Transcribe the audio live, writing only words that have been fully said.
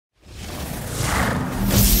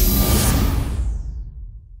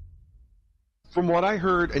From what I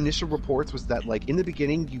heard, initial reports was that, like, in the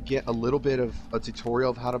beginning, you get a little bit of a tutorial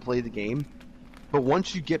of how to play the game, but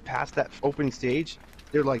once you get past that opening stage,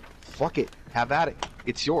 they're like, fuck it, have at it,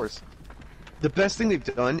 it's yours. The best thing they've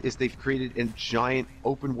done is they've created a giant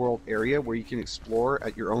open world area where you can explore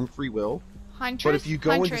at your own free will. Huntress? But if you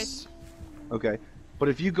go Huntress. okay, but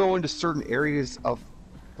if you go into certain areas of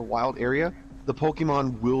the wild area, the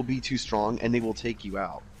Pokemon will be too strong and they will take you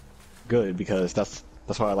out. Good, because that's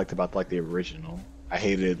what I liked about like the original. I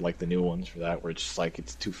hated like the new ones for that, where it's just like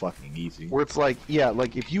it's too fucking easy. Where it's like, yeah,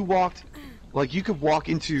 like if you walked, like you could walk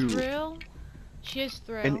into Thrill? She has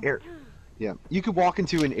Thrill. an air, yeah, you could walk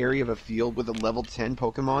into an area of a field with a level 10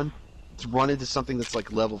 Pokemon to run into something that's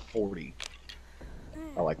like level 40.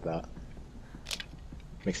 I like that.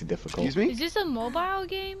 Makes it difficult. Excuse me? Is this a mobile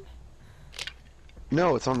game?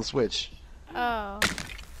 No, it's on the Switch. Oh.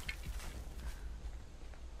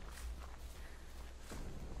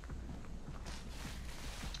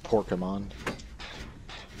 Pokemon.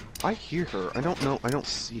 I hear her. I don't know. I don't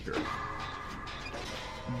see her.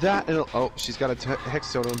 That and oh, she's got a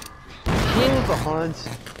Hex Totem. Kill the hunt.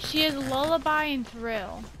 She has Lullaby and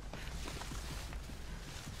Thrill.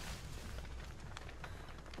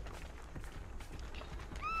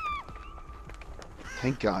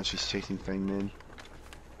 Thank God she's chasing Fangman.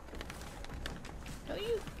 Don't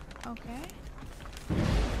you? Okay.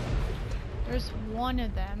 There's one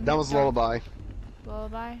of them. That was Lullaby.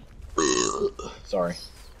 Lullaby? Sorry.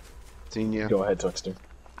 Seen ya. Go ahead, Twixter.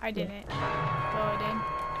 I didn't. Oh, I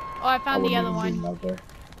did. Oh, I found the other one. Out there.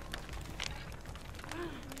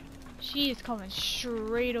 She is coming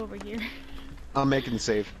straight over here. I'm making the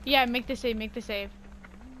save. Yeah, make the save, make the save.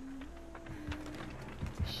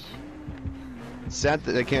 Sad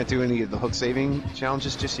that I can't do any of the hook saving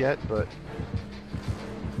challenges just yet, but...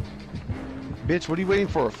 Bitch, what are you waiting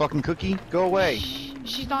for? A fucking cookie? Go away.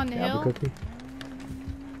 She's on the Have a hill. cookie?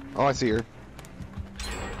 Oh, I see her.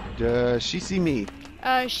 Does she see me?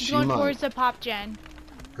 She's She going might. towards the pop gen.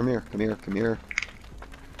 Come here, come here, come here.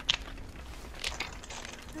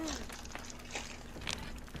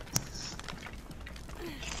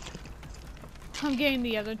 I'm getting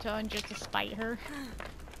the other tone just to spite her.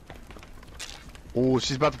 Oh,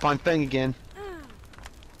 she's about to find Fang again.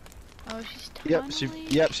 Oh, she's tunneling.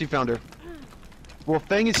 Yep, she found her. Well,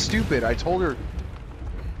 Fang is stupid. I told her.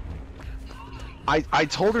 I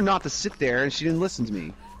told her not to sit there, and she didn't listen to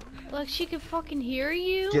me. Look, she can fucking hear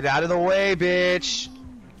you. Get out of the way, bitch.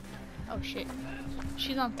 Oh shit.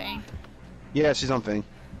 She's on Fang. Yeah, she's on Fang.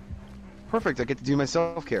 Perfect. I get to do my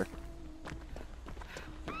self-care.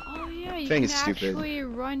 Oh yeah, you Fang can is stupid. actually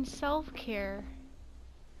run self-care.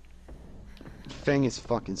 Fang is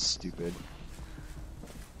fucking stupid.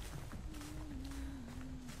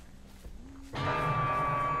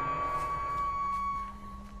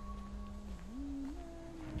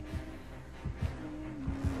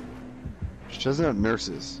 She doesn't have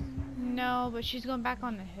nurses. No, but she's going back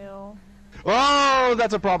on the hill. Oh,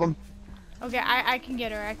 that's a problem. Okay, I can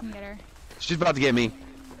get her. I can get her. She's about to get me.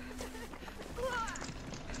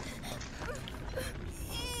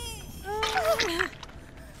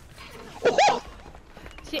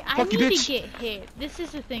 See, I Fuck you, need bitch. to get hit. This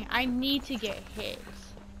is the thing. I need to get hit.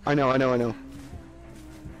 I know. Now,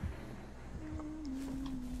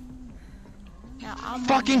 I'm Fucking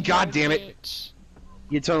on the hill, goddamn it. bitch.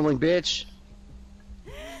 You tunneling bitch.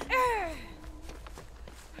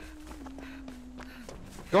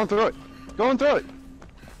 Go on, throw it. Go on, throw it.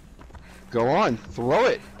 Go on, throw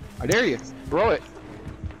it. I dare you. Throw it.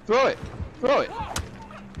 Throw it. Throw it.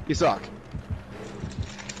 You suck.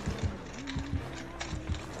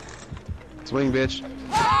 Swing, bitch.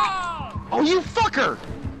 Oh, you fucker!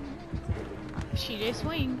 She did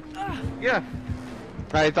swing. Yeah.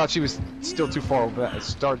 I thought she was still too far back.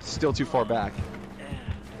 Still too far back.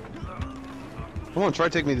 Come on, try to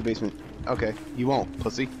take me to the basement. Okay, you won't,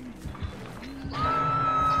 pussy.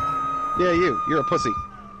 Yeah, you're a pussy.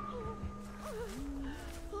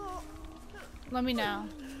 Let me know.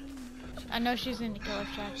 I know she's in the killer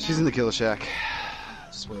shack now. She's in the killer shack.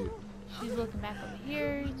 Sweet. She's looking back over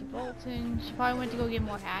here to Bolton. She probably went to go get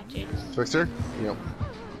more hatchets. Twixter? Yep.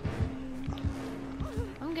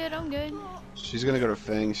 I'm good, I'm good. She's gonna go to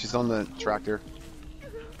Fang. She's on the tractor. Yeah.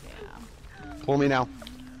 Pull me now.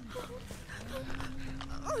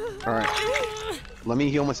 Alright. Let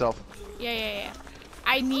me heal myself. Yeah.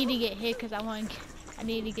 I need to get hit because I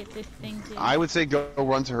need to get this thing to... I would say go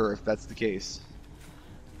run to her if that's the case.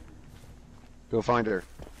 Go find her.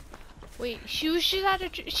 Wait, she was just at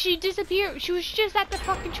a... She disappeared. She was just at the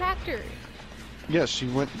fucking tractor. Yes, she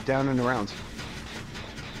went down and around.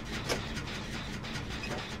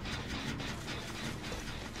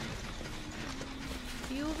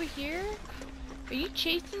 over here? Are you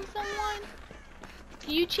chasing someone?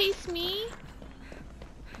 Do you chase me?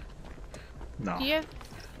 No. Do you have...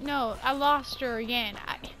 No, I lost her again.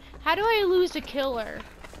 How do I lose a killer?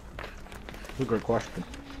 That's a good question.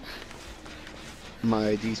 My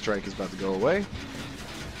ID strike is about to go away.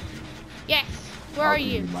 Yes. Where are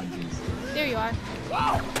you? There you are.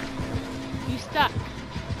 You stuck.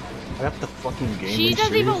 I got the fucking game. She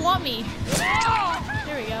doesn't even want me.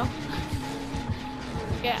 There we go.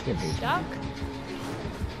 Yeah, stuck.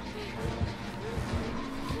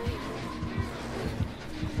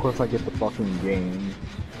 Of course, I get the fucking game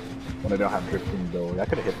when I don't have drifting ability. I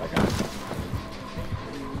could have hit that guy.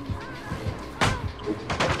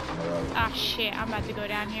 Ah shit! I'm about to go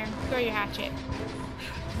down here. Throw your hatchet.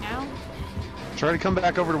 No. Try to come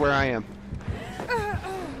back over to where I am.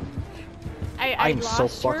 I I'm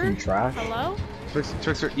lost so her. fucking trash. Hello?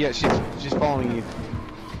 Trickster, yeah, she's following you.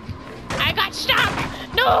 I got stuck!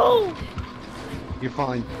 No! You're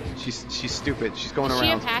fine. She's stupid. She's going Does she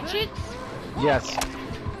around. have hatchets? Yes.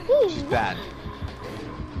 Woo. She's bad.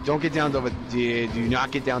 Don't get down over. Do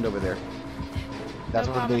not get down over there. That's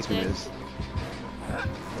No where the basement promises.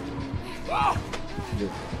 is.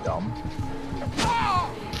 You're dumb.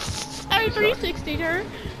 I 360'd her.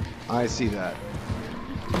 I see that.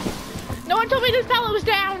 No one told me this fellow was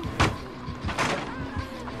down.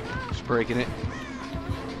 Just breaking it.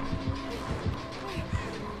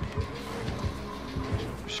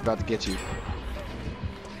 She's about to get you.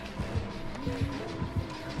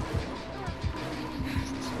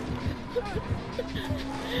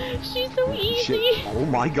 She's so easy. Shit. Oh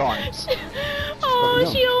my god. Oh,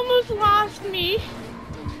 she almost lost me.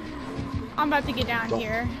 I'm about to get down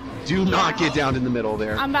here. Do not get down in the middle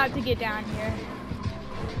there. I'm about to get down here.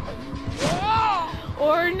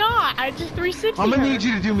 Or not. I just 360 I'm gonna her. need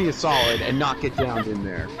you to do me a solid and not get down in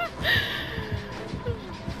there.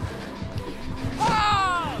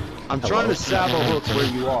 I'm trying to saddle hook where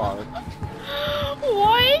you are.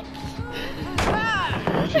 What?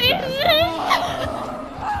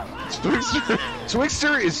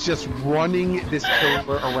 Twixter is just running this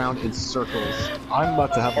killer around in circles. I'm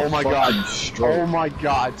about to have a Oh my god. fucking stroke. Oh my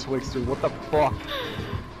god, Twixter, what the fuck?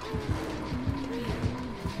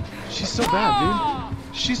 She's so bad, dude.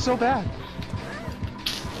 She's so bad.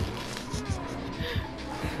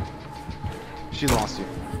 She lost you.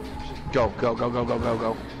 Go, go, go, go, go, go,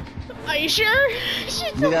 go. Are you sure? She's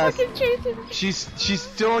still Yes. fucking chasing me. She's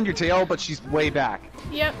still on your tail, but she's way back.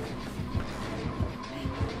 Yep.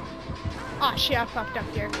 Oh shit, I fucked up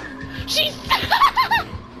here. She's How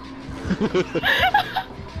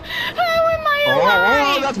am I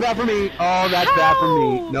alive? Oh, that's bad for me. Oh, that's bad for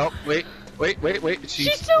me. How? Nope, wait. She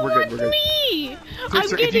still we're wants good. me.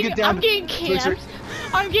 Twixter, if you get down- I'm getting camped. Twixter,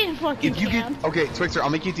 I'm getting fucking If you get camped. okay, Twixter, I'll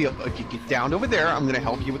make you a deal. If you get down over there, I'm gonna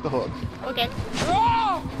help you with the hook. Okay.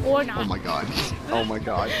 Or not. Oh my god. Oh my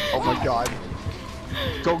god. Oh my god.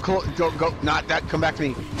 Go, go. Not that. Come back to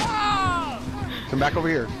me. Come back over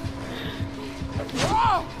here.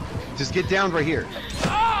 Just get down right here.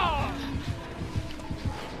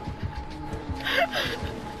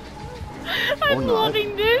 I'm not.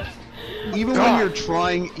 loving this. Even when you're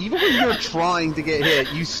trying to get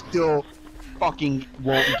hit, you still fucking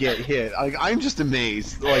won't get hit. Like, I'm just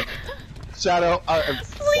amazed. Like, Shadow,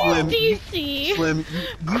 Slim, DC. Slim, you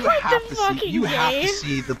Quit have the to see. fucking You have to game.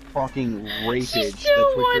 see the fucking She rapage still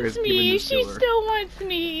that Twixter wants has given me. this She killer. still wants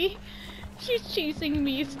me. She's chasing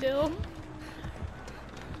me still.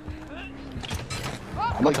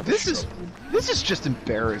 Like, this is just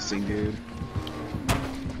embarrassing, dude.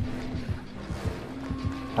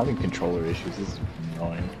 Having controller issues is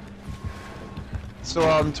annoying. So,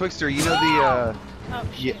 Twixter, you know the, Oh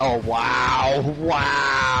yeah, shit. oh, wow.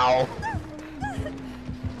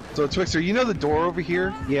 So, Twixter, you know the door over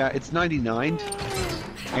here? Yeah, it's 99.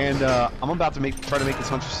 And, I'm about to try to make this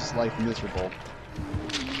Huntress's life miserable.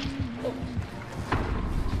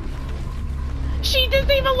 She doesn't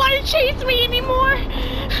even want to chase me anymore.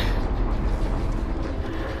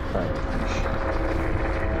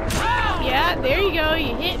 Yeah, there you go.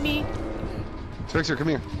 You hit me. Twixter, come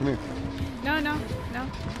here. No.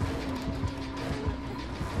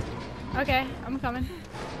 Okay, I'm coming.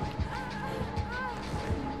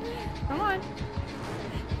 Come on.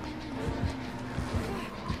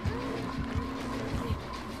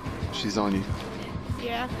 She's on you.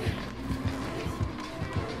 Yeah.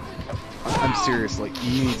 I'm serious, like,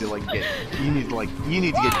 you need to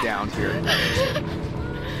get down here.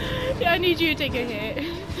 Yeah, I need you to take a hit.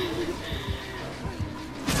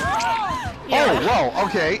 Oh, whoa,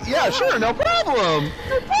 okay. Yeah, sure, no problem.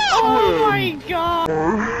 No problem. Oh my god.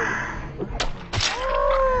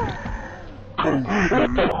 Oh shit.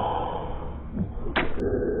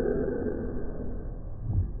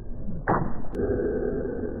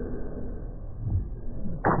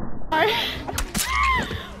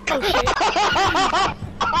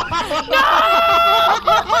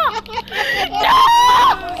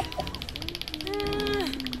 No!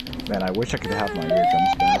 Man, I wish I could have my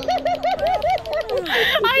eardrums back.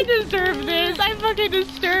 I deserve this. I fucking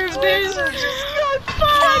deserve this. Fuck!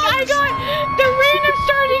 I got the random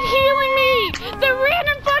started healing me. The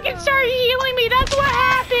random fucking started healing me. That's what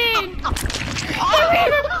happened. The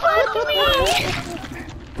random fucked me.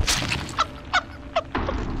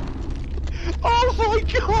 Oh my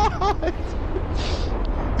god!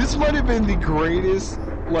 This might have been the greatest,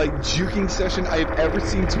 like, juking session I've ever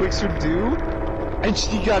seen Twixter do, and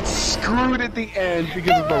she got screwed at the end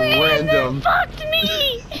because of the random. Fucked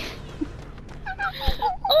me!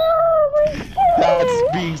 Oh my god! That's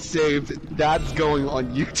being saved. That's going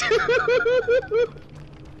on YouTube.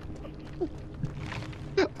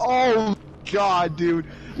 Oh my god, dude.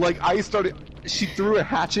 Like, she threw a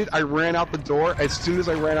hatchet, I ran out the door. As soon as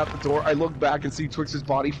I ran out the door, I look back and see Twixter's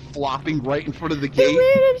body flopping right in front of the gate,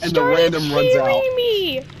 and the random runs out.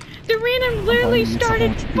 Me. The random literally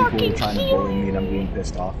started fucking trying to bully me and I'm being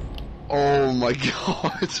pissed off. Oh my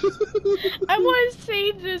god. I want to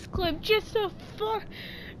save this clip just to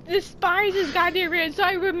despise this goddamn random so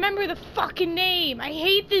I remember the fucking name. I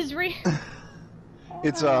hate this random.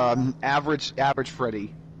 It's average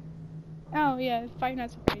Freddy. Oh yeah, Five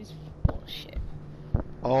Nights at Freddy's bullshit.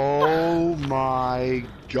 Oh my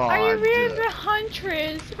god. I ran the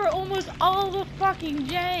Huntress for almost all the fucking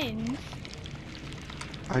gens.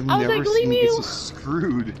 I've I was never like, leave seen me you so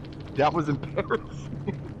screwed. That was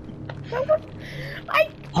embarrassing. That was...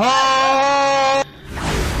 Oh!